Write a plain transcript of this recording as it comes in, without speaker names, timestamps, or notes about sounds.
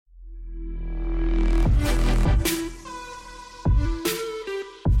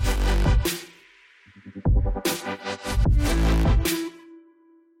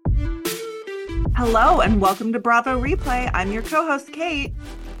Hello and welcome to Bravo Replay. I'm your co-host, Kate.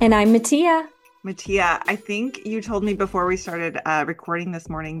 And I'm Mattia. Mattia, I think you told me before we started recording this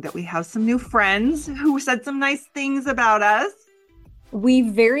morning that we have some new friends who said some nice things about us. We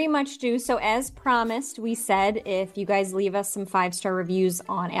very much do. So as promised, we said if you guys leave us some 5-star reviews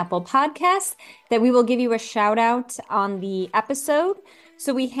on Apple Podcasts, that we will give you a shout out on the episode.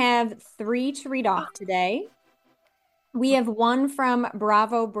 So we have 3 to read off today. We have one from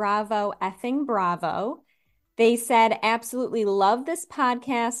Bravo, effing Bravo. They said, absolutely love this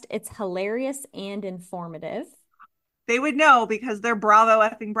podcast. It's hilarious and informative. They would know because they're Bravo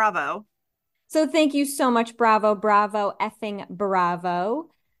effing Bravo. So thank you so much, Bravo, effing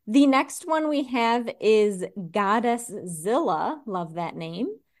Bravo. The next one we have is Goddess Zilla. Love that name.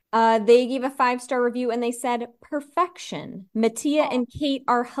 They gave a 5-star review and they said, perfection. Mattia and Kate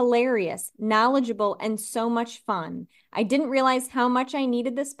are hilarious, knowledgeable, and so much fun. I didn't realize how much I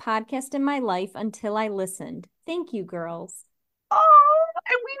needed this podcast in my life until I listened. Thank you, girls. Oh,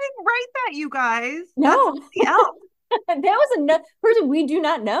 and we didn't write that, you guys. No. That's the elf. That was another person we do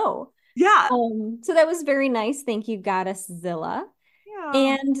not know. Yeah. So that was very nice. Thank you, Goddess Zilla. Yeah.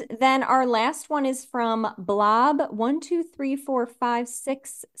 And then our last one is from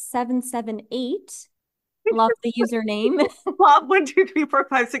Blob1234567778. Love the username. Blob 1, 2, 3, 4,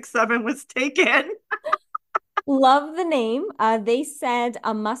 5, 6, 7 was taken. Love the name. They said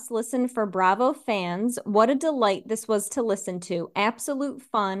a must listen for Bravo fans. What a delight this was to listen to. Absolute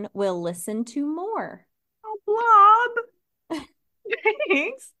fun. We'll listen to more. Oh, Blob.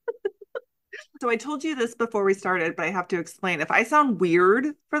 Thanks. So I told you this before we started, but I have to explain. If I sound weird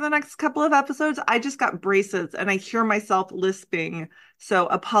for the next couple of episodes, I just got braces and I hear myself lisping. So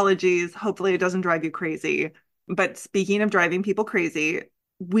apologies. Hopefully it doesn't drive you crazy. But speaking of driving people crazy,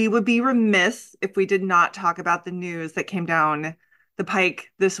 we would be remiss if we did not talk about the news that came down the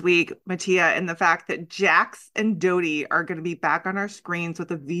pike this week, Mattia, and the fact that Jax and Dodie are going to be back on our screens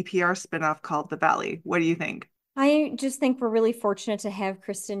with a VPR spinoff called The Valley. What do you think? I just think we're really fortunate to have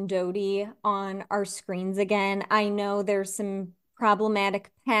Kristen Doty on our screens again. I know there's some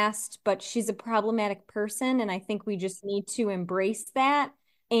problematic past, but she's a problematic person, and I think we just need to embrace that.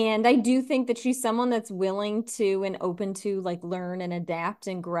 And I do think that she's someone that's willing to and open to like learn and adapt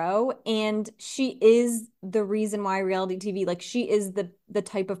and grow. And she is the reason why reality TV, like she is the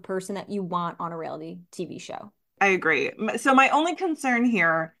type of person that you want on a reality TV show. I agree. So my only concern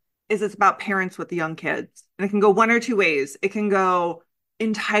here is it's about parents with young kids. And it can go one or two ways. It can go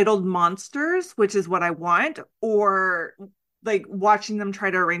entitled monsters, which is what I want, or like watching them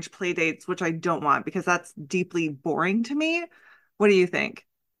try to arrange play dates, which I don't want because that's deeply boring to me. What do you think?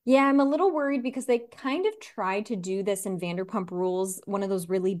 Yeah, I'm a little worried because they kind of tried to do this in Vanderpump Rules, one of those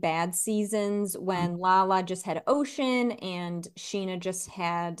really bad seasons when Lala just had Ocean and Sheena just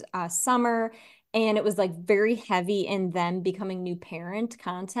had Summer. And it was like very heavy in them becoming new parent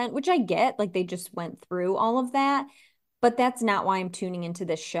content, which I get. Like they just went through all of that. But that's not why I'm tuning into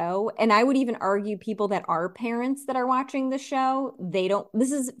this show. And I would even argue people that are parents that are watching the show, they don't,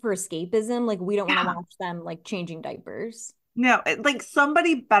 this is for escapism. Like we don't want to Yeah. watch them like changing diapers. No, like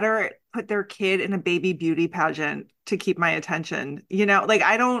somebody better put their kid in a baby beauty pageant to keep my attention. Like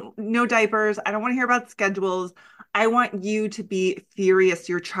I don't know diapers. I don't want to hear about schedules. I want you to be furious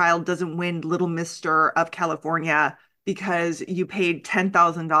your child doesn't win Little Mister of California because you paid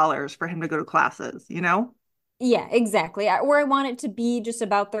 $10,000 for him to go to classes? Yeah, exactly. Or I want it to be just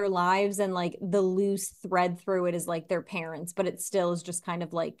about their lives and like the loose thread through it is like their parents, but it still is just kind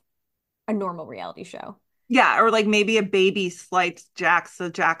of like a normal reality show. Yeah, or like maybe a baby slights Jax, so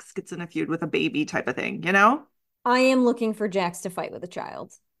Jax gets in a feud with a baby type of thing? I am looking for Jax to fight with a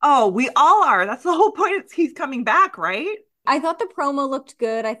child. Oh, we all are. That's the whole point. He's coming back, right? I thought the promo looked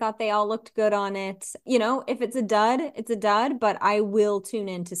good. I thought they all looked good on it. You know, if it's a dud, it's a dud, but I will tune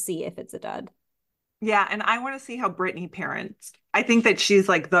in to see if it's a dud. Yeah, and I want to see how Brittany parents. I think that she's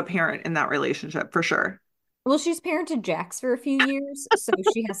like the parent in that relationship for sure. Well, she's parented Jax for a few years, so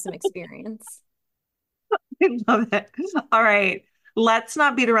she has some experience. I love it. All right. Let's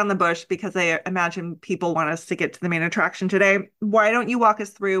not beat around the bush because I imagine people want us to get to the main attraction today. Why don't you walk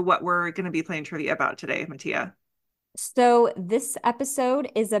us through what we're going to be playing trivia about today, Mattia? So this episode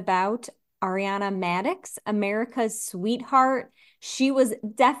is about Ariana Maddix, America's sweetheart. She was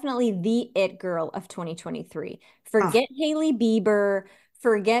definitely the it girl of 2023. Oh, Forget Hailey Bieber,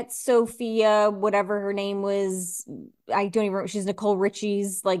 forget Sophia, whatever her name was. I don't even remember. She's Nicole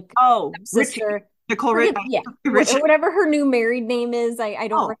Richie's like oh, Richie, sister. Nicole Forget, yeah, Richie. whatever her new married name is. I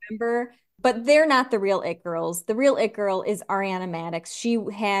don't Oh, remember. But they're not the real it girls. The real it girl is Ariana Maddix. She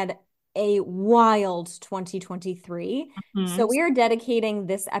had a wild 2023. So mhm. we are dedicating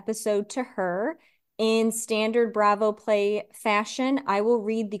this episode to her. In standard Bravo play fashion, I will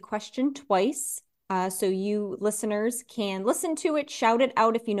read the question twice. So you listeners can listen to it, shout it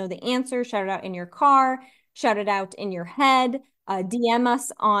out if you know the answer, shout it out in your car, shout it out in your head. DM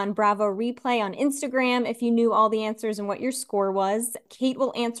us on Bravo Replay on Instagram if you knew all the answers and what your score was. Kate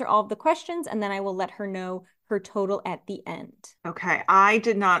will answer all of the questions and then I will let her know her total at the end. Okay, I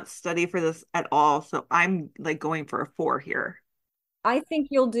did not study for this at all, so I'm like going for a 4 here. I think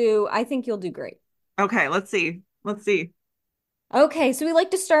you'll do great. Okay, let's see. Let's see. Okay, so we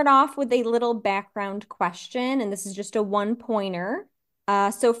like to start off with a little background question, and this is just a one pointer.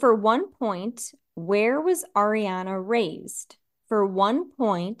 So for 1 point, where was Ariana raised? For 1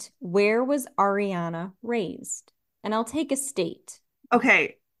 point, where was Ariana raised? And I'll take a state.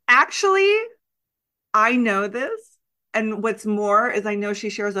 Okay, actually, I know this. And what's more is I know she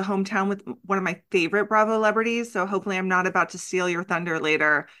shares a hometown with one of my favorite Bravo celebrities. So hopefully I'm not about to steal your thunder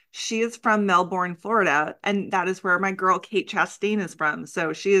later. She is from Melbourne, Florida, and that is where my girl Kate Chastain is from.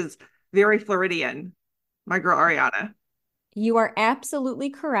 So she is very Floridian, my girl Ariana. You are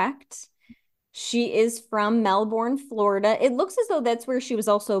absolutely correct. She is from Melbourne, Florida. It looks as though that's where she was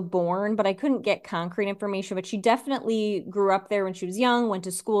also born, but I couldn't get concrete information. But she definitely grew up there when she was young, went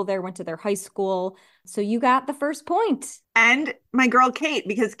to school there, went to their high school. So you got the first point. And my girl Kate,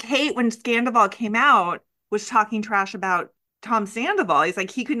 because Kate, when Scandival came out, was talking trash about Tom Sandoval. He's like,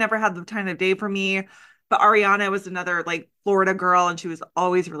 he could never have the time of day for me. But Ariana was another like Florida girl, and she was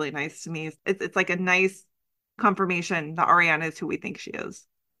always really nice to me. It's like a nice confirmation that Ariana is who we think she is.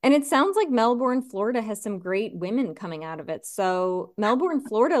 And it sounds like Melbourne, Florida has some great women coming out of it. So, Melbourne,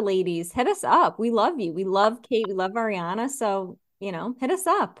 Florida ladies, hit us up. We love you. We love Kate. We love Ariana. So, hit us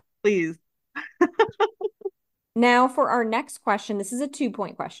up. Please. Now, for our next question, this is a 2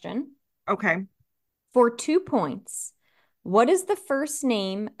 point question. Okay. For 2 points, what is the first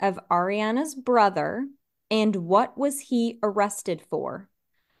name of Ariana's brother and what was he arrested for?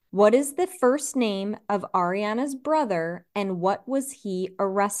 What is the first name of Ariana's brother and what was he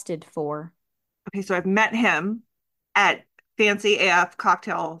arrested for? Okay, so I've met him at Fancy AF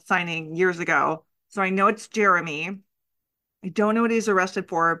cocktail signing years ago. So I know it's Jeremy. I don't know what he's arrested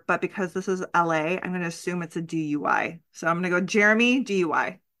for, but because this is LA, I'm going to assume it's a DUI. So I'm going to go Jeremy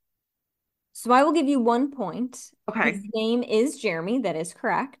DUI. So I will give you 1 point. His Okay. name is Jeremy. That is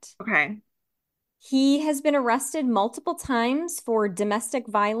correct. Okay. He has been arrested multiple times for domestic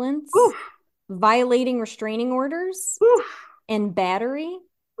violence, Oof. violating restraining orders, Oof. and battery.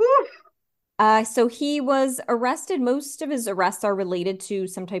 Oof. So he was arrested. Most of his arrests are related to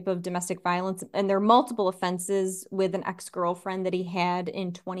some type of domestic violence, and there are multiple offenses with an ex-girlfriend that he had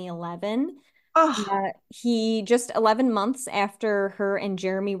in 2011. Oh, He just 11 months after her and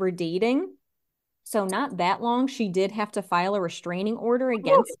Jeremy were dating, so not that long, she did have to file a restraining order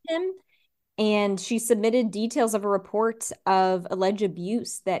against him. And she submitted details of a report of alleged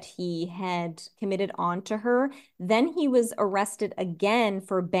abuse that he had committed onto her. Then he was arrested again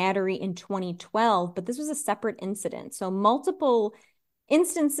for battery in 2012, but this was a separate incident. So multiple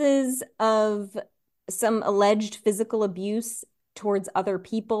instances of some alleged physical abuse towards other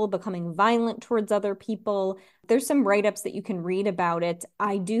people, becoming violent towards other people. There's some write-ups that you can read about it.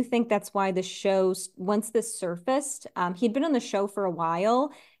 I do think that's why the show, once this surfaced, he'd been on the show for a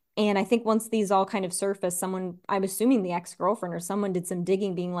while. And I think once these all kind of surfaced, someone, I'm assuming the ex-girlfriend or someone did some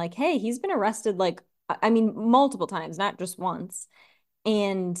digging, being like, hey, he's been arrested like, I mean, multiple times, not just once.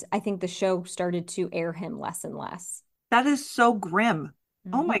 And I think the show started to air him less and less. that is so grim.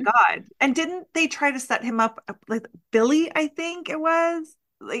 Oh my Mhm. God. And didn't they try to set him up like Billy, I think it was?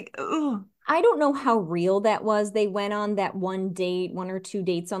 Like, oh, I don't know how real that was. They went on that one date, 1 or 2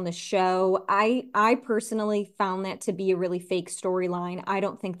 dates on the show. I personally found that to be a really fake storyline. I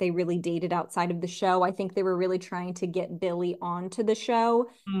don't think they really dated outside of the show. I think they were really trying to get Billy onto the show,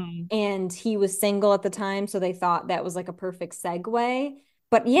 and he was single at the time, so they thought that was like a perfect segue.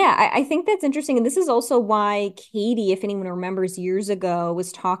 But yeah, I think that's interesting. And this is also why Katie, if anyone remembers years ago,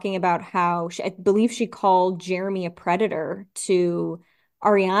 was talking about how I believe she called Jeremy a predator to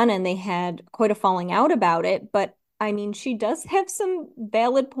Ariana, and they had quite a falling out about it. But I mean, she does have some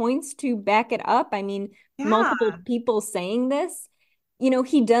valid points to back it up. I mean, yeah. multiple people saying this.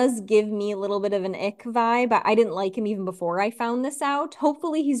 He does give me a little bit of an ick vibe. I didn't like him even before I found this out.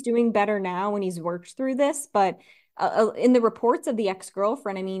 Hopefully, he's doing better now when he's worked through this. But in the reports of the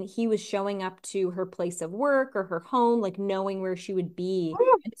ex-girlfriend, I mean, he was showing up to her place of work or her home, like knowing where she would be.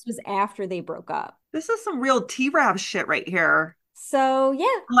 And this was after they broke up. This is some real T-Rav shit right here. So, yeah,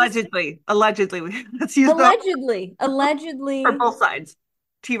 just Allegedly, allegedly. Let's use the allegedly, for allegedly, both sides.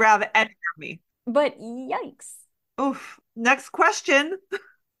 T-Rav and Jeremy. but yikes. Oof. Next question.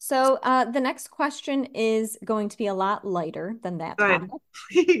 So the next question is going to be a lot lighter than that topic.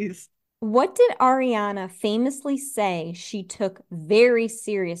 Good. Please. What did Ariana famously say she took very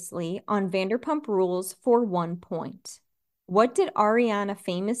seriously on Vanderpump Rules for 1 point? What did Ariana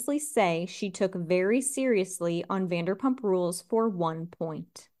famously say she took very seriously on Vanderpump Rules for 1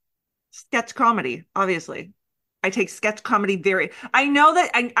 point? Sketch comedy, obviously. I take sketch comedy very. I know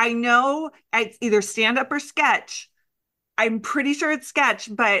that I know it's either stand up or sketch. I'm pretty sure it's sketch,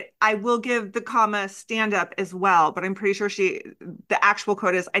 but I will give the comma stand up as well. But I'm pretty sure the actual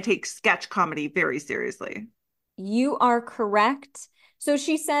quote is, I take sketch comedy very seriously. You are correct. So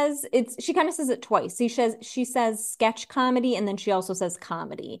she kind of says it twice. She says sketch comedy and then she also says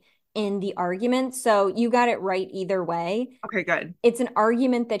comedy in the argument. So you got it right either way. Okay, good. It's an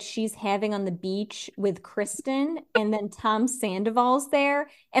argument that she's having on the beach with Kristen, and then Tom Sandoval's there.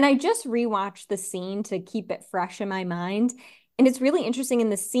 And I just rewatched the scene to keep it fresh in my mind. And it's really interesting in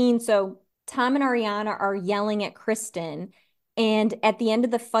the scene. So Tom and Ariana are yelling at Kristen. And at the end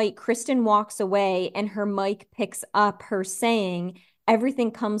of the fight, Kristen walks away and her mic picks up her saying,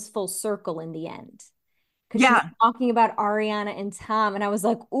 everything comes full circle in the end because she's Yeah, talking about Ariana and Tom. And I was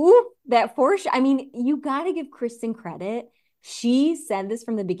like, ooh, that I mean, you got to give Kristen credit. She said this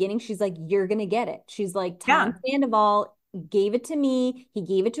from the beginning. She's like, you're going to get it. She's like, Tom yeah, Sandoval gave it to me. He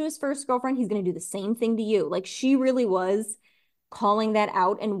gave it to his first girlfriend. He's going to do the same thing to you. Like, she really was calling that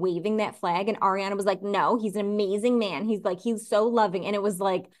out and waving that flag. And Ariana was like, no, he's an amazing man. He's like, he's so loving. And it was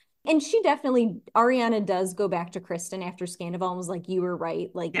like, and Ariana does go back to Kristen after Scandival and was like, you were right,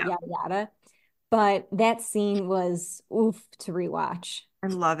 like, yeah. yada, yada. But that scene was oof to rewatch. I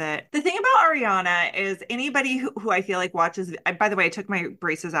love it. The thing about Ariana is anybody who I feel like watches, by the way, I took my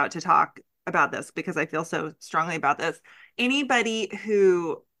braces out to talk about this because I feel so strongly about this. Anybody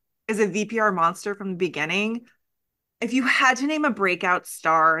who is a VPR monster from the beginning, if you had to name a breakout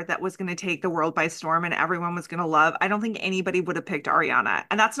star that was going to take the world by storm and everyone was going to love, I don't think anybody would have picked Ariana.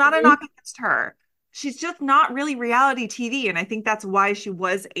 And that's not a knock against her. She's just not really reality TV. And I think that's why she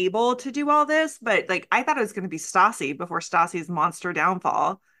was able to do all this. But like, I thought it was going to be Stassi before Stassi's monster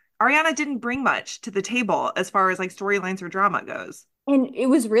downfall. Ariana didn't bring much to the table as far as like storylines or drama goes. And it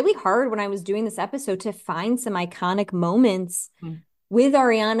was really hard when I was doing this episode to find some iconic moments Mm. with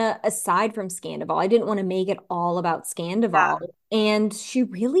Ariana aside from Scandival. I didn't want to make it all about Yeah. Scandival. And she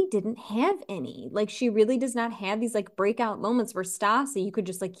really didn't have any. Like, she really does not have these like breakout moments where Stassi, you could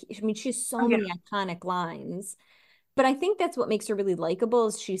just like, I mean, she has Oh, so yeah. many iconic lines. But I think that's what makes her really likable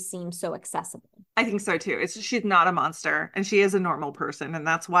is she seems so accessible. I think so too. She's not a monster and she is a normal person. And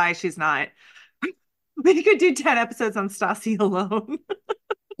that's why she's not. We could do 10 episodes on Stassi alone.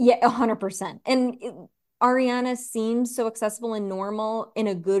 Yeah, 100%. Ariana seems so accessible and normal in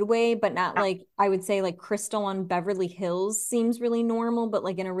a good way, but not like I would say like Crystal on Beverly Hills seems really normal, but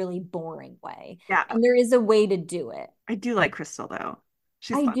like in a really boring way. Yeah. And there is a way to do it. I do like Crystal though.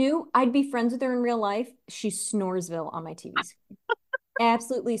 She's I fun. do. I'd be friends with her in real life. She's Snoresville on my TV screen.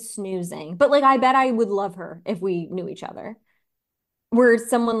 Absolutely snoozing. But like I bet I would love her if we knew each other. Where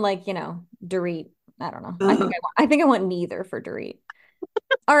someone like, Dorit, I don't know. Ugh. I think I want neither for Dorit.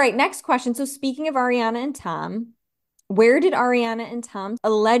 All right, next question. So speaking of Ariana and Tom, where did Ariana and Tom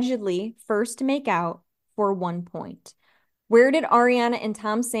allegedly first make out for 1 point? Where did Ariana and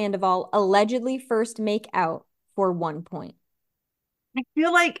Tom Sandoval allegedly first make out for 1 point? I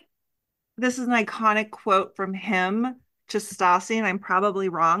feel like this is an iconic quote from him to Stassi, and I'm probably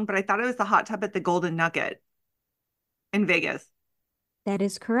wrong, but I thought it was the hot tub at the Golden Nugget in Vegas. That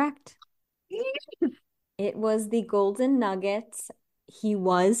is correct. It was the Golden Nugget. He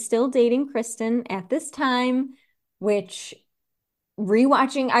was still dating Kristen at this time, which I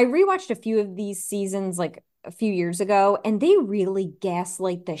rewatched a few of these seasons like a few years ago, and they really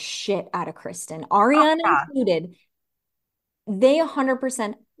gaslight the shit out of Kristen, Oh, Ariana yeah. included. They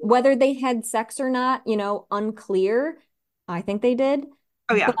 100%, whether they had sex or not, unclear. I think they did, Oh,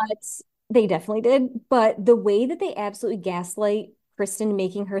 but yeah. they definitely did. But the way that they absolutely gaslight Kristen,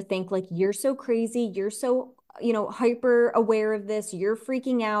 making her think like, you're so crazy, you're so, hyper aware of this, you're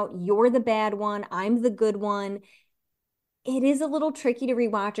freaking out, you're the bad one, I'm the good one. It is a little tricky to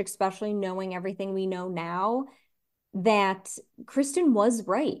rewatch, especially knowing everything we know now that Kristen was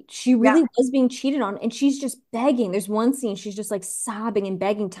right. She Yeah. really was being cheated on, and she's just begging. There's one scene, she's just like sobbing and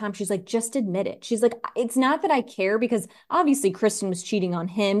begging Tom. She's like, just admit it. She's like, it's not that I care because obviously Kristen was cheating on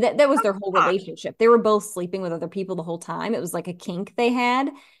him. That was their whole Uh, relationship. They were both sleeping with other people the whole time. It was like a kink they had.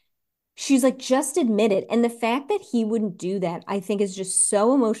 She's like, just admit it. And the fact that he wouldn't do that, I think, is just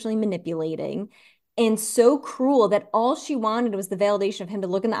so emotionally manipulating. and so cruel that all she wanted was the validation of him to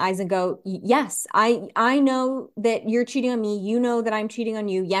look in the eyes and go, yes, I know that you're cheating on me. You know that I'm cheating on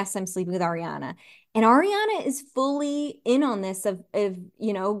you. Yes, I'm sleeping with Ariana. And Ariana is fully in on this of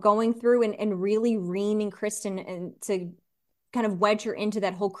going through and really reaming Kristen and to kind of wedge her into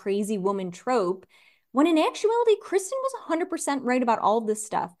that whole crazy woman trope. When in actuality, Kristen was 100% right about all of this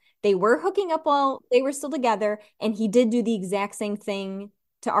stuff. They were hooking up while they were still together, and he did do the exact same thing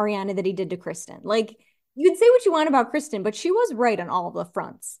to Ariana that he did to Kristen. Like, you can say what you want about Kristen, but she was right on all of the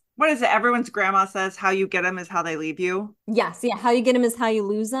fronts. What is it? Everyone's grandma says how you get them is how they leave you. Yes, yeah, how you get him is how you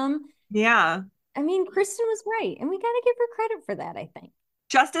lose him. Yeah. I mean, Kristen was right, and we got to give her credit for that, I think.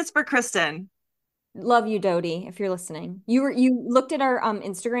 Justice for Kristen. Love you, Dodie, if you're listening. You looked at our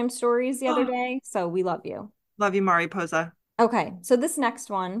Instagram stories the other day, so we love you. Love you, Mariposa. Okay, so this next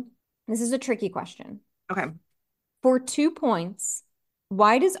one, this is a tricky question. Okay. For 2 points,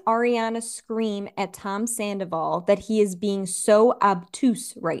 why does Ariana scream at Tom Sandoval that he is being so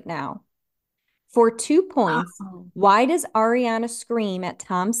obtuse right now? For 2 points, Oh. why does Ariana scream at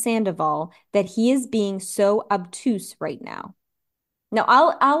Tom Sandoval that he is being so obtuse right now? Now,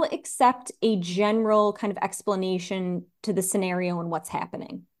 I'll accept a general kind of explanation to the scenario and what's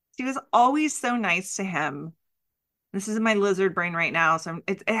happening. She was always so nice to him. This is in my lizard brain right now. So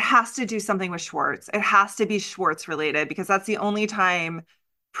it has to do something with Schwartz. It has to be Schwartz related because that's the only time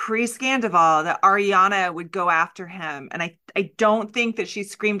pre-Scandival that Ariana would go after him. And I don't think that she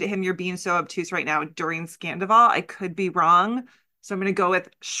screamed at him, "You're being so obtuse right now" during Scandival. I could be wrong. So I'm going to go with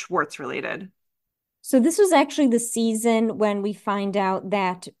Schwartz related. So this was actually the season when we find out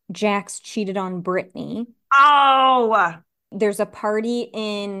that Jax cheated on Brittany. Oh, There's a party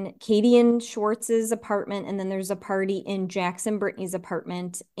in Katie and Schwartz's apartment, and then there's a party in Jackson Brittany's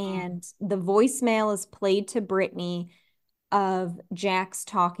apartment. And the voicemail is played to Brittany of Jax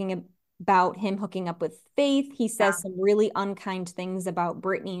talking about him hooking up with Faith. He yeah. says some really unkind things about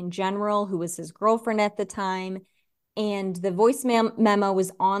Brittany in general, who was his girlfriend at the time. And the voicemail memo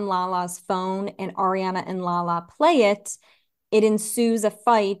was on Lala's phone, and Ariana and Lala play it. It ensues a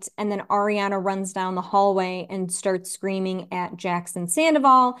fight, and then Ariana runs down the hallway and starts screaming at Jackson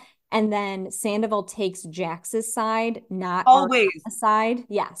Sandoval. And then Sandoval takes Jax's side, not Always, Ariana's side.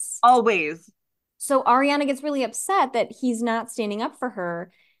 Yes. always. So Ariana gets really upset that he's not standing up for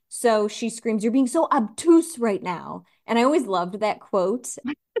her. So she screams, "You're being so obtuse right now." And I always loved that quote.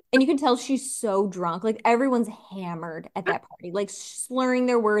 And you can tell she's so drunk. Like everyone's hammered at that party, like slurring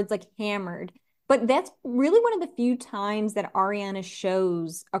their words, like hammered. But that's really one of the few times that Ariana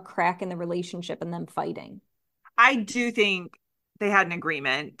shows a crack in the relationship and them fighting. I do think they had an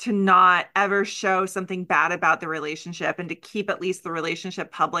agreement to not ever show something bad about the relationship and to keep at least the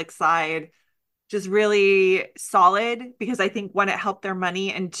relationship public side just really solid because I think one, it helped their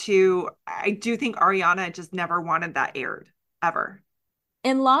money, and two, I do think Ariana just never wanted that aired ever.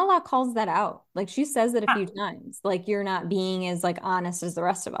 And Lala calls that out. Like she says it a Yeah, few times. Like you're not being as like honest as the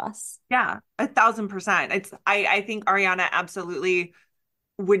rest of us. yeah, 1,000%. I think Ariana absolutely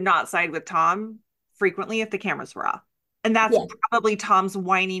would not side with Tom frequently if the cameras were off. And that's Yeah. probably Tom's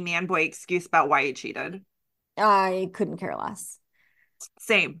whiny man boy excuse about why he cheated. I couldn't care less.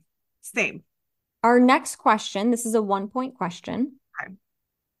 Same, same. Our next question, this is a 1 point question. Okay.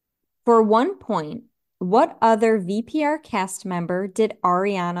 For 1 point, what other VPR cast member did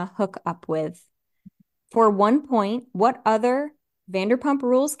Ariana hook up with? For 1 point, what other Vanderpump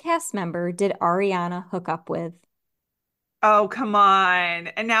Rules cast member did Ariana hook up with? Oh, come on.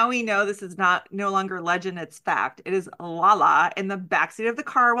 And now we know this is not no longer legend, it's fact. It is Lala in the backseat of the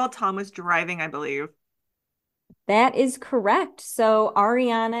car while Tom was driving, I believe. That is correct. So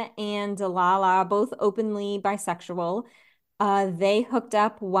Ariana and Lala, both openly bisexual, they hooked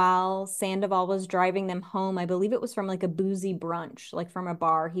up while Sandoval was driving them home. I believe it was from like a boozy brunch, like from a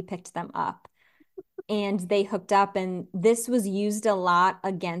bar. He picked them up and they hooked up. And this was used a lot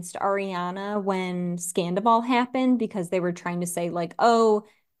against Ariana when Scandival happened because they were trying to say, like, oh,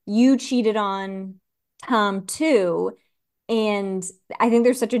 you cheated on Tom too. And I think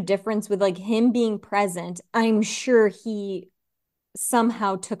there's such a difference with like him being present. I'm sure he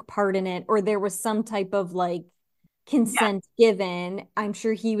somehow took part in it, or there was some type of like Yeah, consent given. I'm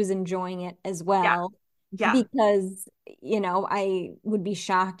sure he was enjoying it as yeah, well yeah. because, I would be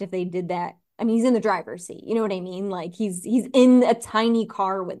shocked if they did that. I mean, he's in the driver's seat. You know what I mean? Like he's in a tiny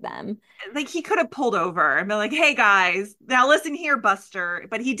car with them. Like he could have pulled over and been like, "Hey guys, now listen here, Buster."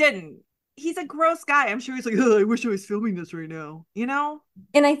 But he didn't. he's a gross guy. I'm sure he's like, oh, I wish I was filming this right now, you know?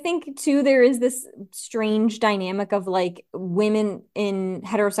 And I think too, there is this strange dynamic of like women in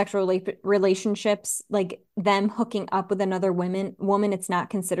heterosexual relationships, like them hooking up with another woman, it's not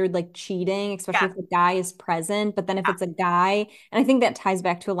considered like cheating, especially Yeah, if the guy is present. But then if yeah, it's a guy, and I think that ties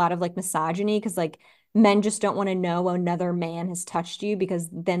back to a lot of like misogyny, because like men just don't want to know another man has touched you because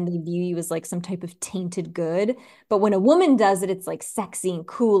then they view you as like some type of tainted good. But when a woman does it, it's like sexy and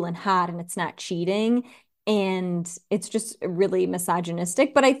cool and hot and it's not cheating, and it's just really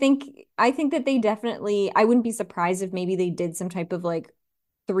misogynistic. But I think that they definitely, I wouldn't be surprised if maybe they did some type of like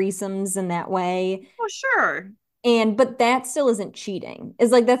threesomes in that way. well, sure. And but that still isn't cheating.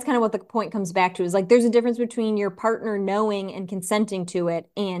 Is like that's kind of what the point comes back to, is like there's a difference between your partner knowing and consenting to it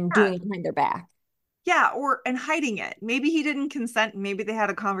and Yeah. doing it behind their back. Yeah, or and hiding it. Maybe he didn't consent and maybe they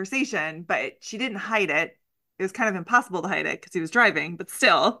had a conversation, but she didn't hide it. It was kind of impossible to hide it because he was driving, but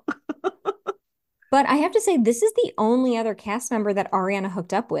still. But I have to say, this is the only other cast member that Ariana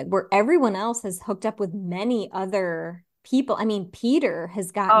hooked up with, where everyone else has hooked up with many other people. I mean, Peter has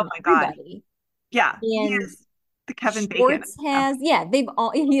Oh gotten my God. everybody. Yeah, he And is the Kevin Bacon. Schwartz has, yeah, they've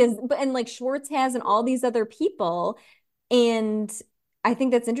all, he is, but and like Schwartz has, and all these other people. And I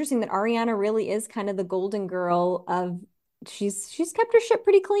think that's interesting that Ariana really is kind of the golden girl of, she's kept her shit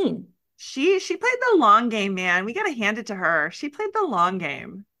pretty clean. She played the long game, man. We gotta hand it to her. She played the long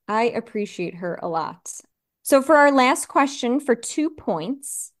game. I appreciate her a lot. So for our last question for 2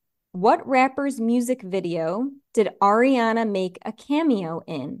 points, what rapper's music video did Ariana make a cameo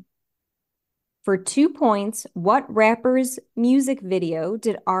in? For 2 points, what rapper's music video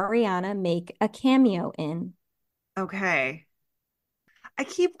did Ariana make a cameo in? Okay. I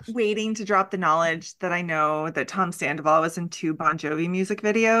keep waiting to drop the knowledge that I know that Tom Sandoval was in two Bon Jovi music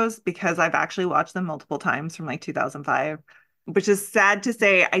videos because I've actually watched them multiple times from like 2005, which is sad to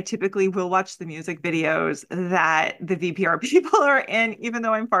say. I typically will watch the music videos that the VPR people are in, even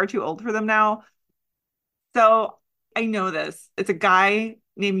though I'm far too old for them now. So I know this. It's a guy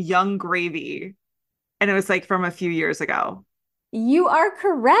named Young Gravy, and it was like from a few years ago. You are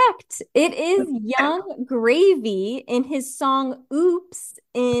correct. It is Young Gravy in his song Oops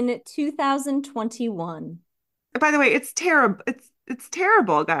in 2021. By the way, it's terrible. It's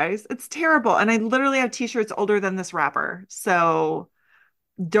terrible, guys. It's terrible. And I literally have t-shirts older than this rapper. So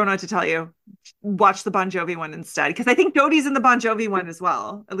don't know what to tell you. Watch the Bon Jovi one instead. Because I think Jodie's in the Bon Jovi one as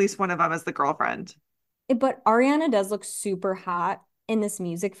well. At least one of them is the girlfriend. But Ariana does look super hot in this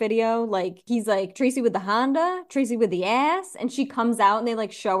music video. Like he's like Tracy with the Honda, Tracy with the ass, and she comes out and they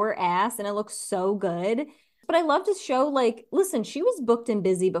like show her ass and it looks so good. But I love to show like, listen, she was booked and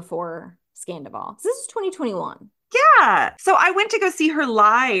busy before Scandival. So this is 2021. Yeah. So I went to go see her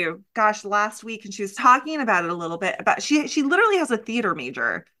live, gosh, last week, and she was talking about it a little bit about she literally has a theater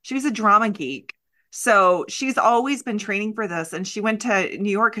major. She was a drama geek. So she's always been training for this. And she went to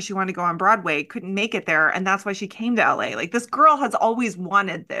New York because she wanted to go on Broadway, couldn't make it there. And that's why she came to LA. Like this girl has always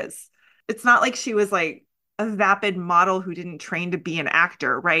wanted this. It's not like she was like a vapid model who didn't train to be an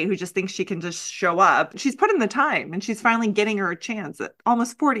actor, right? Who just thinks she can just show up. She's put in the time and she's finally getting her a chance at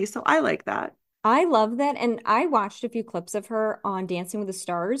almost 40. So I like that. I love that. And I watched a few clips of her on Dancing with the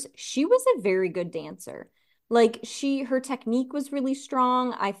Stars. She was a very good dancer. Like her technique was really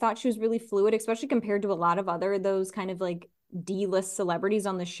strong. I thought she was really fluid, especially compared to a lot of other those kind of like D-list celebrities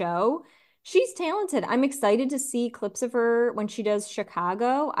on the show. She's talented. I'm excited to see clips of her when she does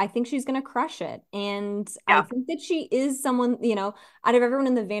Chicago. I think she's going to crush it. And I Yeah. think that she is someone, out of everyone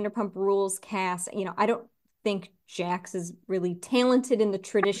in the Vanderpump Rules cast, I don't think Jax is really talented in the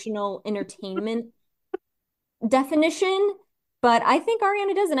traditional entertainment definition, but I think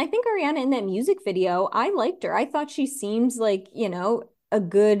Ariana does. And I think Ariana in that music video, I liked her. I thought she seems like, a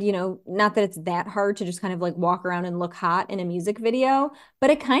good, not that it's that hard to just kind of like walk around and look hot in a music video, but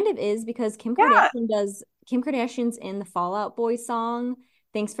it kind of is because Yeah. Kim Kardashian's in the Fall Out Boy song.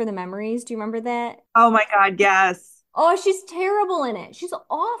 Thanks for the memories. Do you remember that? Oh my God, yes. Oh, she's terrible in it. She's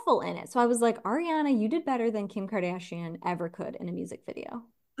awful in it. So I was like, Ariana, you did better than Kim Kardashian ever could in a music video.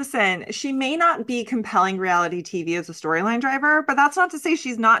 Listen, she may not be compelling reality TV as a storyline driver, but that's not to say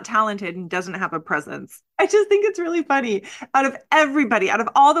she's not talented and doesn't have a presence. I just think it's really funny. Out of everybody, out of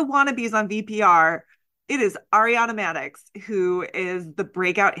all the wannabes on VPR, it is Ariana Maddix who is the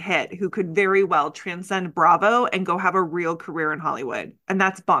breakout hit, who could very well transcend Bravo and go have a real career in Hollywood. And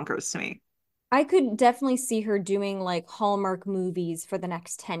that's bonkers to me. I could definitely see her doing like Hallmark movies for the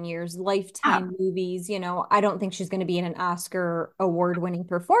next 10 years, Yeah, Lifetime movies. I don't think she's going to be in an Oscar award-winning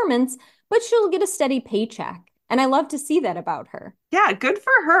performance, but she'll get a steady paycheck. And I love to see that about her. yeah, good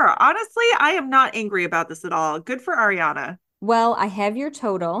for her. Honestly, I am not angry about this at all. Good for Ariana. Well, I have your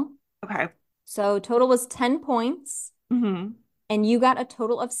total. Okay. So total was 10 points, Hmm. and you got a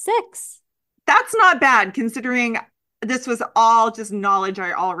total of 6. That's not bad considering this was all just knowledge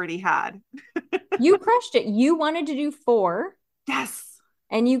I already had. You crushed it. You wanted to do 4, Yes.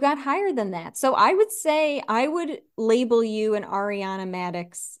 and you got higher than that. So I would say I would label you an Ariana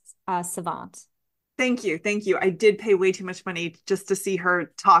Maddix savant. Thank you. Thank you. I did pay way too much money just to see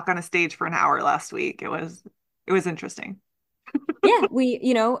her talk on a stage for an hour last week. It was interesting. Yeah,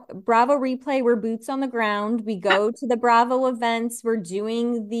 Bravo replay, we're boots on the ground. We go to the Bravo events, we're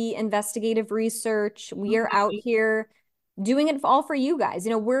doing the investigative research. We are out here doing it all for you guys.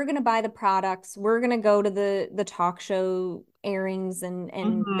 We're gonna buy the products, we're gonna go to the talk show airings and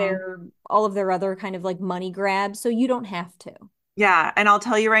Hmm. their all of their other kind of like money grabs, so you don't have to. Yeah, and I'll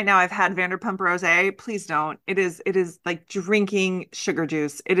tell you right now, I've had Vanderpump Rosé. Please don't. It is like drinking sugar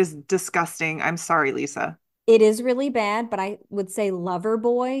juice. It is disgusting. I'm sorry, Lisa. It is really bad, but I would say Lover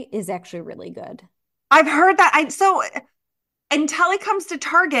Boy is actually really good. I've heard that. I so until it comes to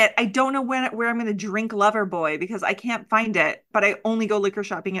Target, I don't know where I'm going to drink Loverboy because I can't find it, but I only go liquor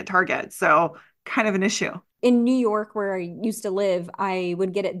shopping at Target. So kind of an issue. In New York, where I used to live, I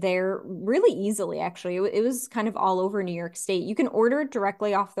would get it there really easily, actually. It was kind of all over New York State. You can order it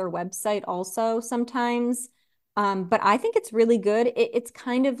directly off their website also sometimes. But I think it's really good. It's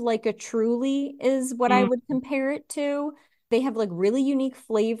kind of like a Truly is what I Mm. would compare it to. They have like really unique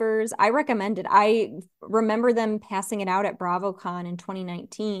flavors. I recommend it. I remember them passing it out at BravoCon in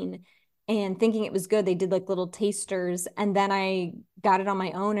 2019 and thinking it was good. They did like little tasters, and then I got it on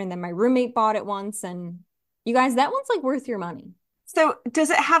my own, and then my roommate bought it once, and you guys, that one's like worth your money. So does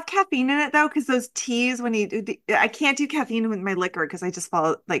it have caffeine in it though? Because those teas, I can't do caffeine with my liquor because I just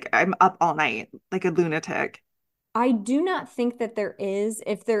fall like I'm up all night like a lunatic. I do not think that there is.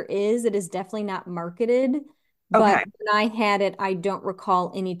 If there is, it is definitely not marketed. But Okay. when I had it, I don't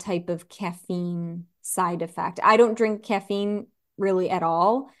recall any type of caffeine side effect. I don't drink caffeine really at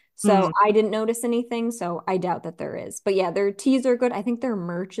all. So Mm. I didn't notice anything. So I doubt that there is. But yeah, their teas are good. I think their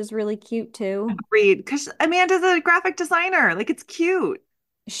merch is really cute too. Agreed. Because Amanda's a graphic designer. Like it's cute.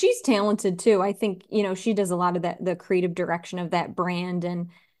 She's talented too. I think, she does a lot of the creative direction of that brand. And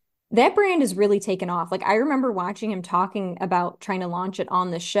that brand is really taken off. Like I remember watching him talking about trying to launch it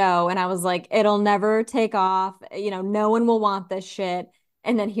on the show, and I was like, it'll never take off. No one will want this shit.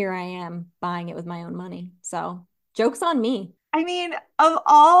 And then here I am buying it with my own money. So joke's on me. I mean, of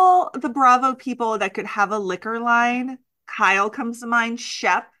all the Bravo people that could have a liquor line, Kyle comes to mind.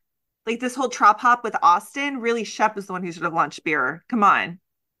 Shep, like this whole trop hop with Austin, really, Shep is the one who should have launched beer. Come on.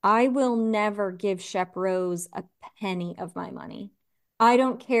 I will never give Shep Rose a penny of my money. I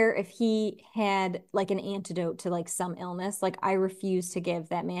don't care if he had like an antidote to like some illness. Like I refuse to give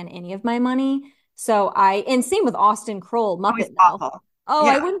that man any of my money. And same with Austin Kroll, Oh, he's Muppet Mouth. awful. Oh,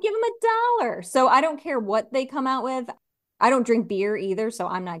 I Yeah. wouldn't give him $1. So I don't care what they come out with. I don't drink beer either, so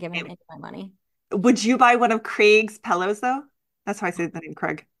I'm not giving him any of my money. Would you buy one of Craig's pillows though? That's how I say the name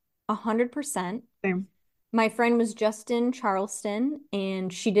Craig. 100%. Same. My friend was just in Charleston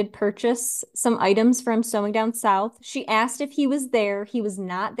and she did purchase some items from Sewing Down South. She asked if he was there. He was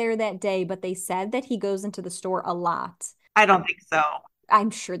not there that day, but they said that he goes into the store a lot. I don't think so.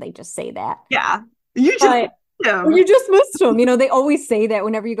 I'm sure they just say that. Yeah. You just But him. you just missed him. They always say that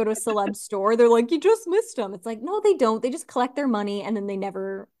whenever you go to a celeb store, they're like, you just missed him. It's like, no, they don't. They just collect their money and then they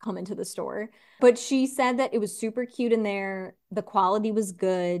never come into the store. But she said that it was super cute in there. The quality was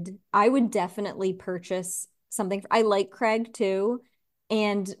good. I would definitely purchase something. I like Craig too.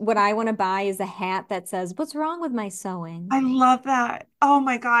 And what I want to buy is a hat that says, "What's wrong with my sewing?" I love that. Oh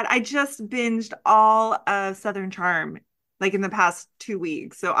my God. I just binged all of Southern Charm like in the past 2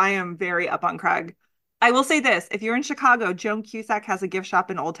 weeks. So I am very up on Craig. I will say this, if you're in Chicago, Joan Cusack has a gift shop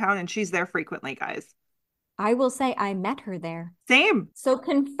in Old Town and she's there frequently, guys. I will say I met her there. Same. So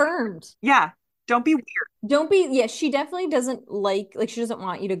confirmed. Yeah. Don't be weird. Don't be, yeah, she definitely doesn't like she doesn't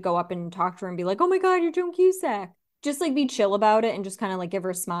want you to go up and talk to her and be like, oh my God, you're Joan Cusack. Just like be chill about it and just kind of like give her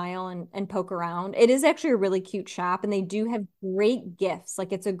a smile and poke around. It is actually a really cute shop and they do have great gifts.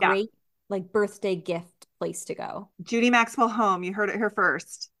 Like it's a Yeah. great like birthday gift place to go. Judy Maxwell Home. You heard it here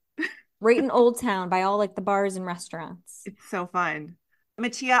first. Right in Old Town by all like the bars and restaurants. It's so fun.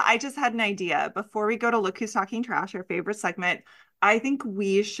 Mattia, I just had an idea. Before we go to Look Who's Talking Trash, our favorite segment, I think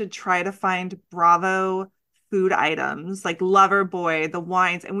we should try to find Bravo food items like Lover Boy, the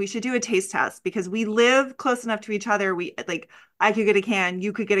wines, and we should do a taste test because we live close enough to each other. We like I could get a can,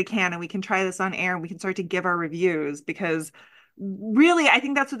 you could get a can, and we can try this on air and we can start to give our reviews because really I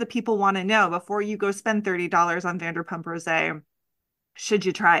think that's what the people want to know before you go spend $30 on Vanderpump Rosé. Should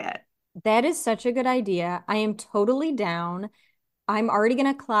you try it? That is such a good idea. I am totally down. I'm already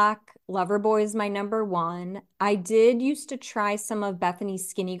gonna clock Loverboy is my number one. I did used to try some of Bethany's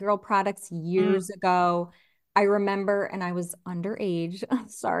Skinny Girl products Mm. years ago. I remember, and I was underage.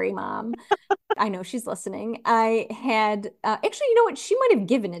 Sorry, mom. I know she's listening. I had actually, you know what? She might have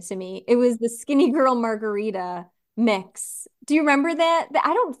given it to me. It was the Skinny Girl Margarita mix. Do you remember that?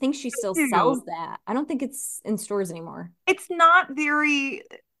 I don't think she still sells Ew. that. I don't think it's in stores anymore. It's not very,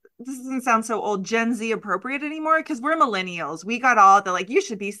 this doesn't sound so old, Gen Z appropriate anymore because we're millennials. We got all the like, you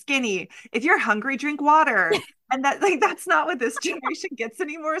should be skinny. If you're hungry, drink water. And that like that's not what this generation gets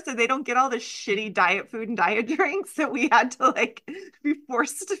anymore. So they don't get all the shitty diet food and diet drinks that we had to like be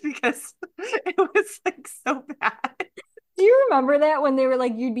forced because it was like so bad. Do you remember that when they were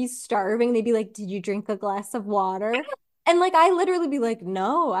like, you'd be starving, they'd be like, "Did you drink a glass of water?" And like I literally be like,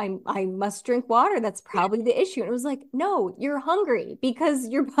 "No, I must drink water. That's probably the issue." And it was like, "No, you're hungry because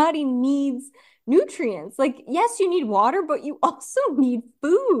your body needs nutrients. Like, yes, you need water, but you also need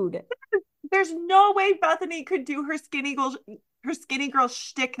food." There's no way Bethany could do her skinny girl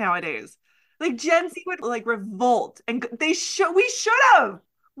shtick nowadays. Like Gen Z would like revolt and we should have.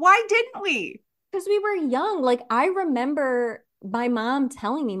 Why didn't we? Because we were young. Like I remember my mom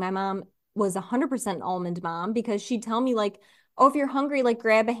telling me my mom was 100% almond mom because she'd tell me like, "Oh, if you're hungry, like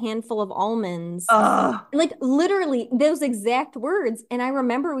grab a handful of almonds." Ugh. Like literally those exact words. And I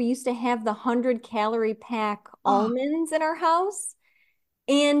remember we used to have the 100-calorie pack Oh, almonds in our house.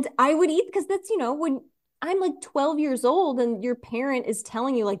 And I would eat because that's, when I'm like 12 years old and your parent is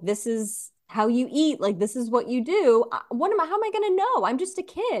telling you, like, this is how you eat, like, this is what you do. How am I going to know? I'm just a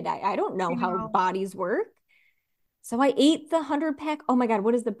kid. I don't know you how know. bodies work. So I ate the 100-pack. Oh my God,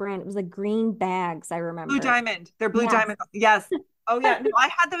 what is the brand? It was like green bags, I Blue remember. Diamond. They're Blue Yes. Diamond. Yes. Oh yeah. No, I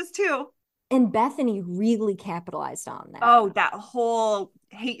had those too. And Bethany really capitalized on that. Oh, that whole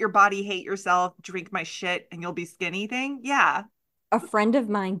hate your body, hate yourself, drink my shit and you'll be skinny thing. Yeah. A friend of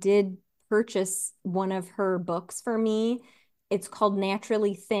mine did purchase one of her books for me. It's called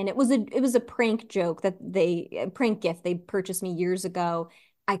Naturally Thin. It was a prank joke that a prank gift they purchased me years ago.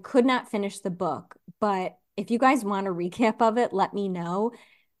 I could not finish the book, but if you guys want a recap of it, let me know.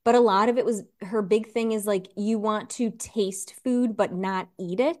 But a lot of it was her big thing is like you want to taste food but not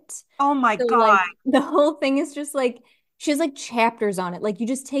eat it. Oh my So like God. the whole thing is just like she has like chapters on it. Like you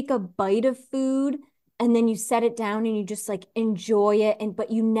just take a bite of food and then you set it down and you just like enjoy it and but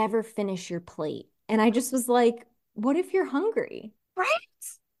you never finish your plate. And I just was like, what if you're hungry? Right?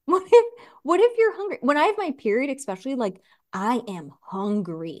 What if you're hungry? When I have my period, especially like I am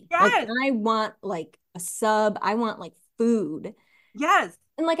hungry. Like Yes. I want like a sub, I want like food. Yes.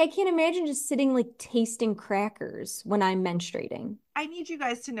 And like I can't imagine just sitting like tasting crackers when I'm menstruating. I need you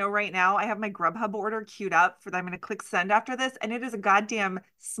guys to know right now, I have my Grubhub order queued up for that. I'm going to click send after this, and it is a goddamn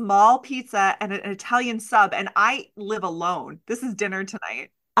small pizza and an Italian sub, and I live alone. This is dinner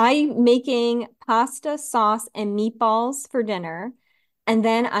tonight. I'm making pasta sauce and meatballs for dinner. And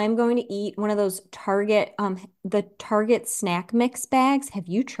then I'm going to eat one of those the Target snack mix bags. Have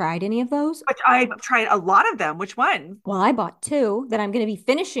you tried any of those? But I've tried a lot of them. Which one? Well, I bought two that I'm going to be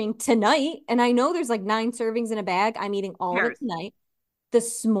finishing tonight. And I know there's like 9 servings in a bag. I'm eating all of it Cheers. tonight. The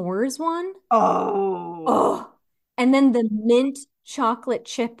s'mores one. Oh, Oh, and then the mint chocolate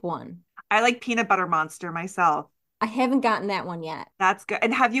chip one. I like peanut butter monster myself. I haven't gotten that one yet. That's good.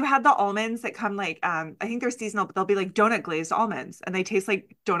 And have you had the almonds that come like I think they're seasonal, but they'll be like donut glazed almonds and they taste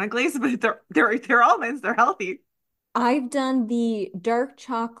like donut glaze, but they're almonds, they're healthy. I've done the dark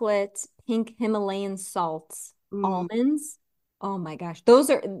chocolate pink Himalayan salts Ooh. almonds. Oh my gosh. Those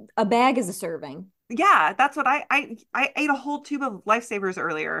are a bag is a serving. Yeah, that's what I ate a whole tube of Lifesavers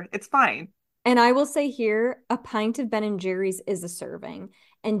earlier. It's fine. And I will say here, a pint of Ben and Jerry's is a serving.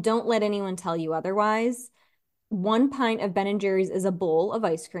 And don't let anyone tell you otherwise. 1 pint of Ben and Jerry's is a bowl of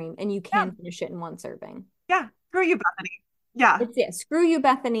ice cream, and you Yeah. can finish it in one serving. Yeah. Screw you, Bethany. Yeah. It's yeah, screw you,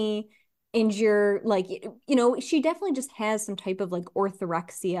 Bethany. And you're like, she definitely just has some type of like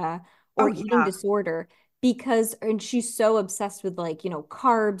orthorexia Oh or eating yeah. disorder and she's so obsessed with like,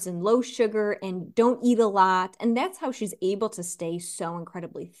 carbs and low sugar and don't eat a lot. And that's how she's able to stay so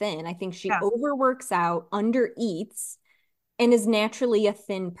incredibly thin. I think she Yeah. overworks out, under eats, and is naturally a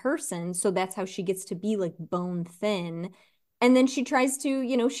thin person. So that's how she gets to be like bone thin. And then she tries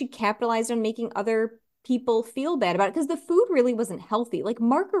to, she capitalized on making other people feel bad about it because the food really wasn't healthy. Like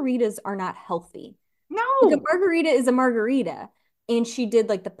margaritas are not healthy. Like a No. margarita is a margarita. And she did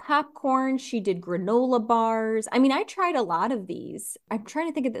like the popcorn, she did granola bars. I mean, I tried a lot of these. I'm trying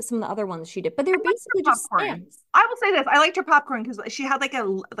to think of some of the other ones she did, but they I were liked her basically just popcorn. snacks. I will say this. I liked her popcorn because she had like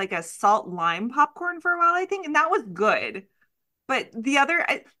a salt lime popcorn for a while, I think, and that was good. But the thing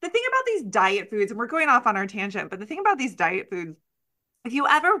about these diet foods, and we're going off on our tangent, but the thing about these diet foods If you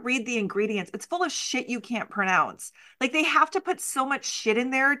ever read the ingredients, it's full of shit you can't pronounce. Like they have to put so much shit in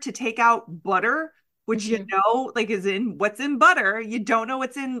there to take out butter, which Mhm. like is in what's in butter. You don't know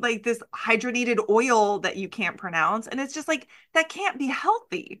what's in like this hydrogenated oil that you can't pronounce. And it's just like that can't be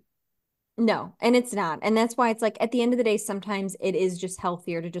healthy. No, and it's not. And that's why it's like at the end of the day, sometimes it is just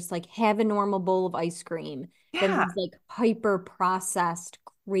healthier to just like have a normal bowl of ice cream than Yeah. these like hyper processed,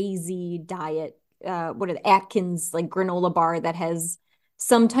 crazy diet. What are the Atkins like granola bar that has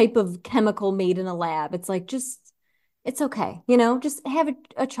some type of chemical made in a lab? It's like just, it's okay. Just have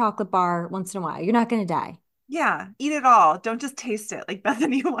a chocolate bar once in a while. You're not going to die. Yeah. Eat it all. Don't just taste it like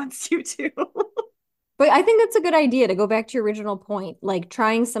Bethany wants you to. But I think that's a good idea to go back to your original point, like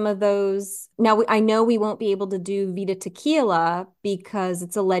trying some of those. Now, I know we won't be able to do Vita Tequila because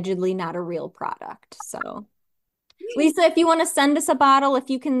it's allegedly not a real product. So, Lisa, if you want to send us a bottle, if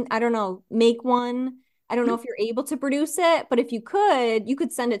you can, I don't know, make one. I don't know if you're able to produce it, but if you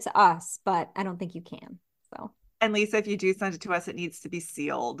could send it to us, but I don't think you can. So, And Lisa, if you do send it to us, it needs to be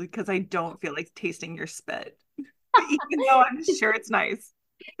sealed because I don't feel like tasting your spit, even though I'm sure it's nice.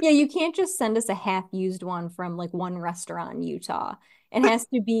 yeah, you can't just send us a half-used one from like one restaurant in Utah. It has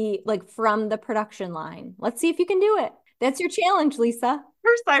to be like from the production line. Let's see if you can do it. That's your challenge, Lisa.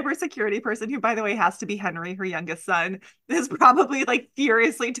 Her cybersecurity person, who by the way has to be Henry, her youngest son, is probably like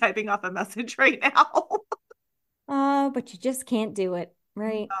furiously typing off a message right now. But you just can't do it,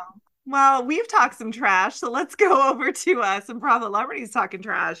 right? Well, we've talked some trash, so let's go over to some Bravo celebrities talking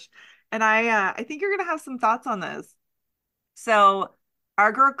trash. And I think you're gonna have some thoughts on this. So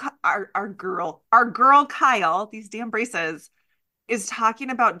our girl Kyle, these damn braces, is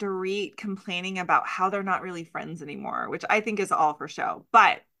talking about Dorit complaining about how they're not really friends anymore, which I think is all for show.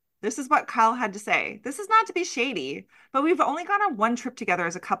 But this is what Kyle had to say. This is not to be shady, but we've only gone on one trip together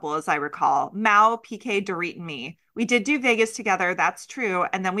as a couple, as I recall. Mao, PK, Dorit, and me. We did do Vegas together, that's true.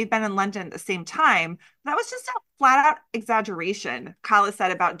 And then we've been in London at the same time. That was just a flat out exaggeration, Kyle has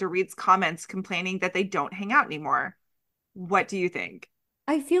said about Dorit's comments complaining that they don't hang out anymore. What do you think?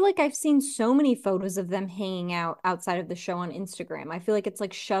 I feel like I've seen so many photos of them hanging out outside of the show on Instagram. I feel like it's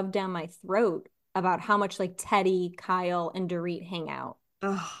like shoved down my throat about how much like Teddy, Kyle, and Dorit hang out.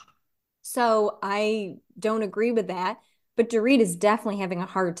 Ugh, So I don't agree with that. But Dorit is definitely having a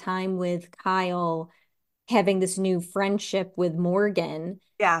hard time with Kyle having this new friendship with Morgan.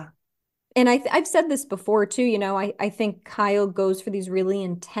 yeah, And I've said this before too, I think Kyle goes for these really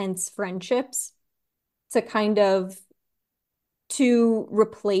intense friendships to kind of to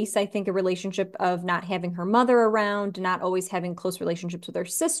replace, I think, a relationship of not having her mother around, not always having close relationships with her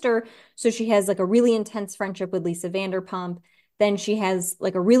sister. So she has like a really intense friendship with Lisa Vanderpump. Then she has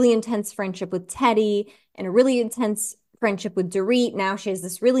like a really intense friendship with Teddy and a really intense friendship with Dorit. Now she has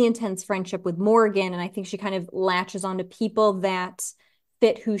this really intense friendship with Morgan. And I think she kind of latches onto people that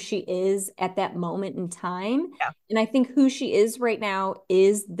fit who she is at that moment in time. yeah. And I think who she is right now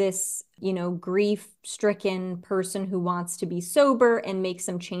is this, grief stricken person who wants to be sober and make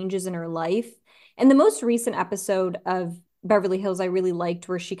some changes in her life. And the most recent episode of Beverly Hills, I really liked,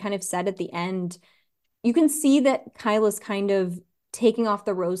 where she kind of said at the end, you can see that Kyla's kind of taking off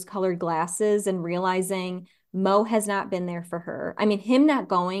the rose colored glasses and realizing Mo has not been there for her. I mean, him not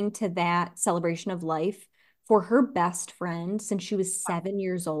going to that celebration of life for her best friend since she was 7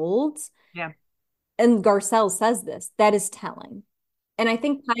 years old. Yeah. And Garcelle says this, that is telling. And I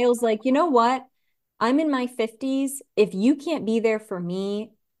think Kyle's like, you know what? I'm in my 50s. If you can't be there for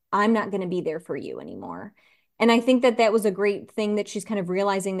me, I'm not going to be there for you anymore. And I think that that was a great thing that she's kind of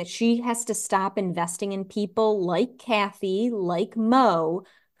realizing that she has to stop investing in people like Kathy, like Mo,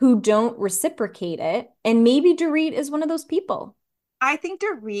 who don't reciprocate it. And maybe Dorit is one of those people. I think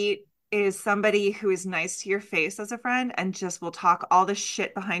Dorit is somebody who is nice to your face as a friend and just will talk all the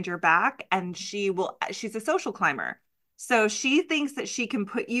shit behind your back. And she's a social climber. So she thinks that she can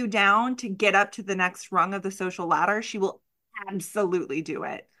put you down to get up to the next rung of the social ladder. She will absolutely do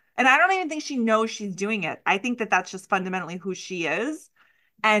it. And I don't even think she knows she's doing it. I think that that's just fundamentally who she is.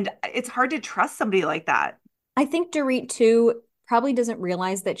 And it's hard to trust somebody like that. I think Dorit too probably doesn't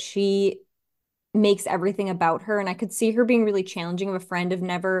realize that she makes everything about her. And I could see her being really challenging of a friend of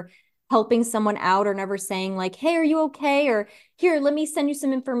never helping someone out or never saying like, hey, are you okay? Or here, let me send you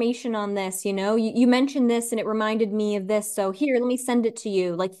some information on this. You mentioned this and it reminded me of this. So here, let me send it to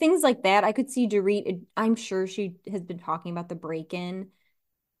you. Like things like that. I could see Dorit. I'm sure she has been talking about the break-in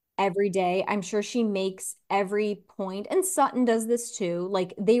every day. I'm sure she makes every point, and Sutton does this too.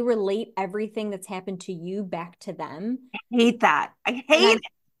 Like they relate everything that's happened to you back to them. I hate that. I And hate I it.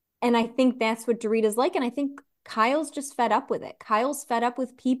 and I think that's what Dorita's like. And I think Kyle's just fed up with it. Kyle's fed up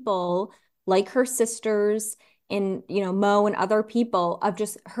with people like her sisters and, Mo and other people of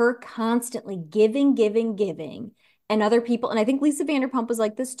just her constantly giving, giving, giving. And other people, and I think Lisa Vanderpump was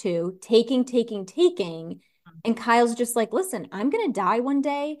like this too, taking, taking, taking. And Kyle's just like, listen, I'm going to die one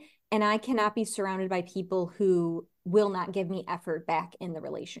day, and I cannot be surrounded by people who will not give me effort back in the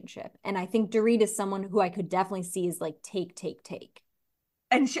relationship. And I think Dorit is someone who I could definitely see as like take, take, take.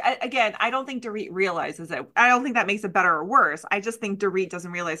 And again, I don't think Dorit realizes it. I don't think that makes it better or worse. I just think Dorit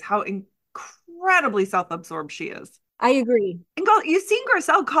doesn't realize how incredibly self-absorbed she is. I agree. And you've seen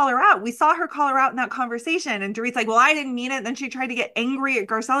Garcelle call her out. We saw her call her out in that conversation. And Dorit's like, well, I didn't mean it. And then she tried to get angry at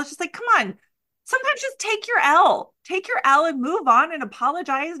Garcelle. It's just like, come on. Sometimes just take your L. Take your L and move on and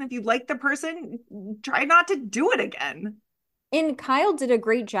apologize. And if you like the person, try not to do it again. And Kyle did a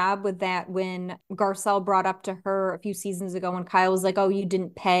great job with that when Garcelle brought up to her a few seasons ago when Kyle was like, oh, you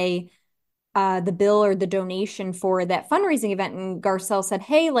didn't pay the bill or the donation for that fundraising event. And Garcelle said,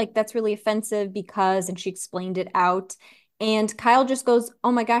 hey, like that's really offensive because, and she explained it out. And Kyle just goes,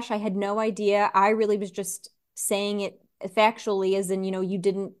 oh my gosh, I had no idea. I really was just saying it factually, as in,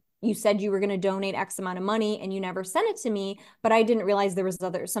 you said you were going to donate X amount of money and you never sent it to me, but I didn't realize there was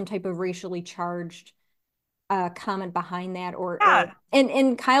some type of racially charged comment behind that, or Yeah.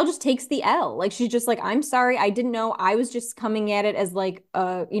 and Kyle just takes the L. Like she's just like, I'm sorry, I didn't know. I was just coming at it as like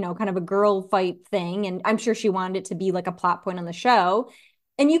kind of a girl fight thing. And I'm sure she wanted it to be like a plot point on the show.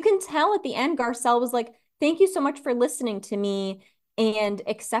 And you can tell at the end, Garcelle was like, thank you so much for listening to me and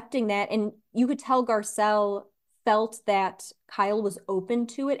accepting that. And you could tell Garcelle felt that Kyle was open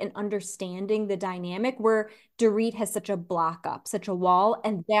to it and understanding the dynamic where Dorit has such a block up, such a wall,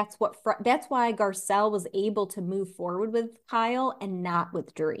 and that's why Garcelle was able to move forward with Kyle and not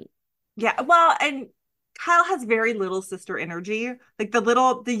with Dorit. Yeah. Well, and Kyle has very little sister energy. Like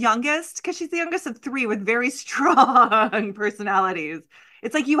the youngest, because she's the youngest of three with very strong personalities.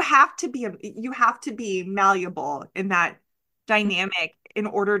 It's like you have to be malleable in that dynamic in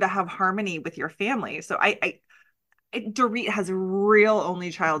order to have harmony with your family. So Dorit has real only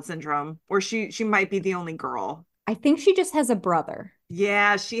child syndrome, where she might be the only girl. I think she just has a brother.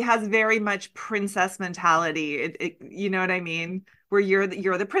 Yeah, she has very much princess mentality. You know what I mean? Where you're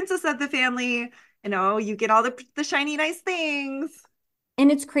the princess of the family. You get all the shiny nice things.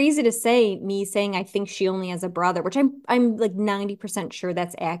 And it's crazy to say me saying I think she only has a brother, which I'm like 90% sure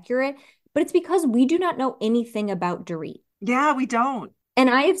that's accurate, but it's because we do not know anything about Dorit. Yeah, we don't. And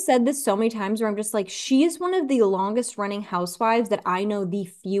I have said this so many times where I'm just like, she is one of the longest running housewives that I know the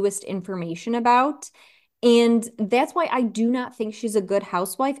fewest information about. And that's why I do not think she's a good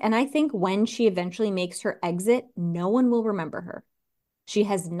housewife. And I think when she eventually makes her exit, no one will remember her. She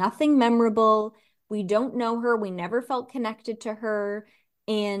has nothing memorable. We don't know her. We never felt connected to her.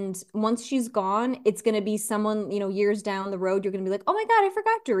 And once she's gone, it's going to be someone, years down the road, you're going to be like, oh my God, I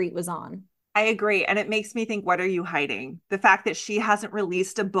forgot Dorit was on. I agree. And it makes me think, what are you hiding? The fact that she hasn't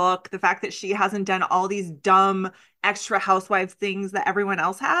released a book, the fact that she hasn't done all these dumb extra housewives things that everyone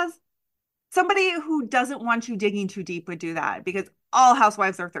else has. Somebody who doesn't want you digging too deep would do that, because all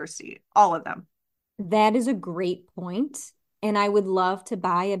housewives are thirsty, all of them. That is a great point. And I would love to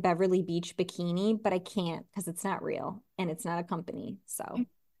buy a Beverly Beach bikini, but I can't because it's not real and it's not a company. So,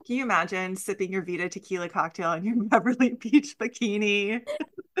 Can you imagine sipping your Vita tequila cocktail in your Beverly Beach bikini?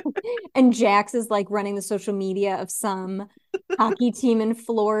 and Jax is like running the social media of some hockey team in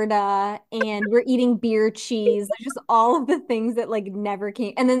Florida, and we're eating beer cheese. There's just all of the things that like never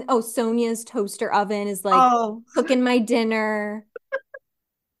came. And then, oh, Sonia's toaster oven is like Oh, cooking my dinner,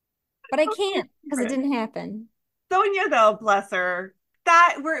 but I can't because it didn't happen. Sonia, though, bless her.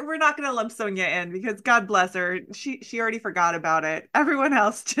 That we're not going to lump Sonia in, because God bless her. She already forgot about it. Everyone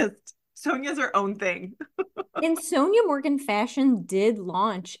else just Sonia's her own thing. And Sonia Morgan Fashion did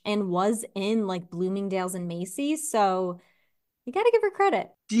launch and was in like Bloomingdale's and Macy's. So you got to give her credit.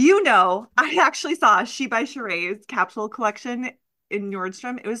 Do you know, I actually saw She by Sheree's capsule collection in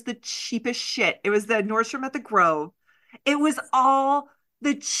Nordstrom. It was the cheapest shit. It was the Nordstrom at the Grove. It was all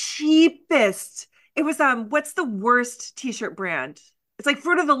the cheapest. It was what's the worst t-shirt brand? It's like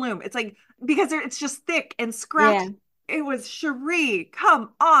Fruit of the Loom. It's like, because it's just thick and scratched. Yeah. It was Cherie. Come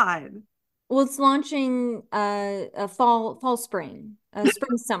on. Well, it's launching a fall, spring,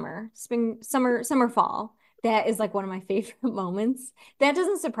 summer, fall. That is like one of my favorite moments. That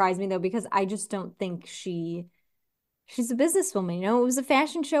doesn't surprise me though, because I just don't think she's a businesswoman. It was a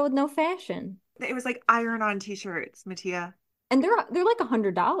fashion show with no fashion. It was like iron-on t-shirts, Mattia. And they're like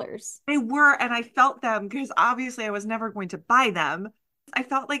 $100. They were, and I felt them because obviously I was never going to buy them. I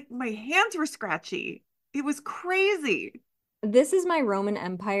felt like my hands were scratchy. It was crazy. This is my Roman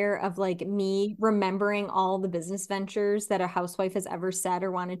Empire of like me remembering all the business ventures that a housewife has ever said or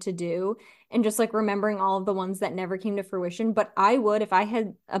wanted to do, and just like remembering all of the ones that never came to fruition. But I would, if I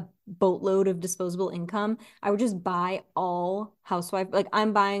had a boatload of disposable income, I would just buy all housewife. Like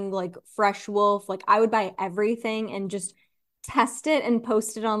I'm buying like Fresh Wolf, like I would buy everything and just test it and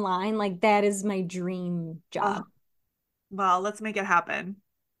post it online. Like that is my dream Oh, job. well, let's make it happen.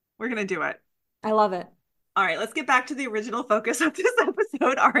 We're gonna do it. I love it. All right, let's get back to the original focus of this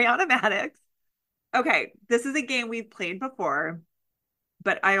episode, Ariana Maddix. Okay, this is a game we've played before,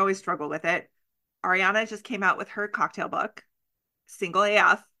 but I always struggle with it. Ariana just came out with her cocktail book, Single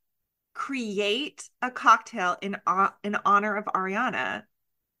AF. Create a cocktail in honor of Ariana.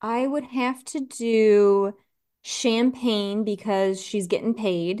 I would have to do champagne because she's getting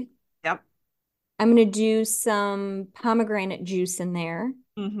paid. Yep. I'm gonna do some pomegranate juice in there.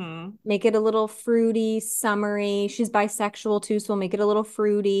 Mm-hmm. Make it a little fruity, summery. She's bisexual too, so we'll make it a little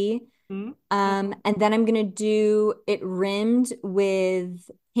fruity. Mm-hmm. And then I'm gonna do it rimmed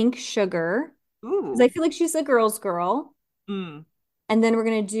with pink sugar because I Ooh. feel like she's a girl's girl. Mm. And then we're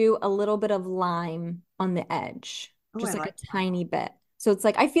gonna do a little bit of lime on the edge, Ooh, I just like a like that. tiny bit. So it's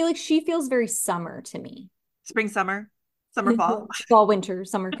like I feel like she feels very summer to me. Spring, summer, fall. Fall, winter,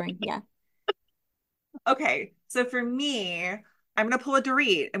 summer, spring. Yeah. Okay, so for me, I'm gonna pull a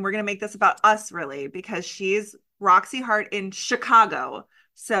Dorit and we're gonna make this about us really because she's Roxy Hart in Chicago.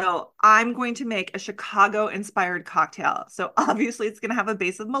 So I'm going to make a Chicago inspired cocktail. So obviously it's gonna have a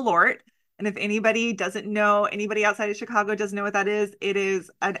base of Malort. And if anybody doesn't know, anybody outside of Chicago doesn't know what that is, it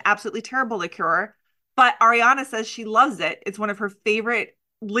is an absolutely terrible liqueur. But Ariana says she loves it. It's one of her favorite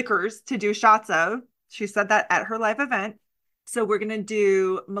liquors to do shots of. She said that at her live event. So we're gonna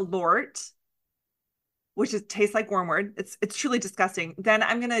do Malort, which is tastes like wormwood. It's truly disgusting. Then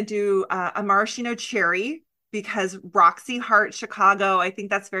I'm gonna do a maraschino cherry because Roxy Hart Chicago. I think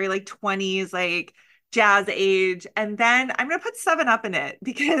that's very like 20s, like jazz age. And then I'm gonna put 7 Up in it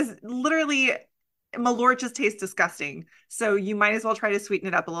because literally Malort just tastes disgusting. So you might as well try to sweeten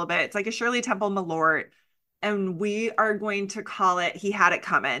it up a little bit. It's like a Shirley Temple Malort. And we are going to call it He Had It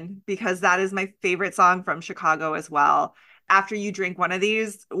Coming because that is my favorite song from Chicago as well. After you drink one of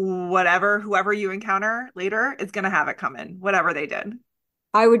these, whatever, whoever you encounter later, it's going to have it coming, whatever they did.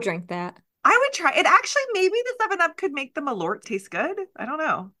 I would drink that. I would try it. Actually, maybe the 7 Up could make the Malort taste good. I don't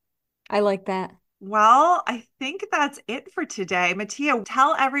know. I like that. Well, I think that's it for today. Mattia,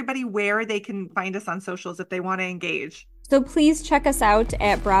 tell everybody where they can find us on socials if they want to engage. So please check us out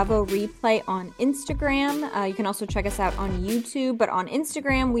at Bravo Replay on Instagram. You can also check us out on YouTube, but on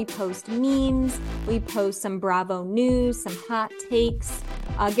Instagram, we post memes, we post some Bravo news, some hot takes.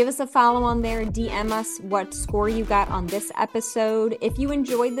 Give us a follow on there, DM us what score you got on this episode. If you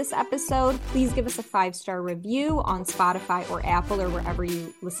enjoyed this episode, please give us a 5-star review on Spotify or Apple or wherever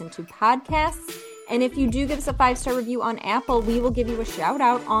you listen to podcasts. And if you do give us a 5-star review on Apple, we will give you a shout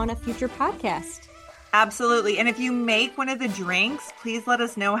out on a future podcast. Absolutely. And if you make one of the drinks, please let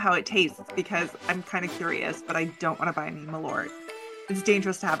us know how it tastes because I'm kind of curious, but I don't want to buy any Malort. It's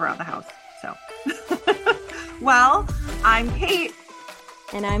dangerous to have around the house. So, well, I'm Kate.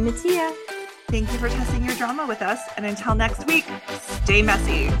 And I'm Mattia. Thank you for testing your drama with us. And until next week, stay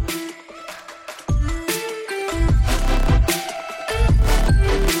messy.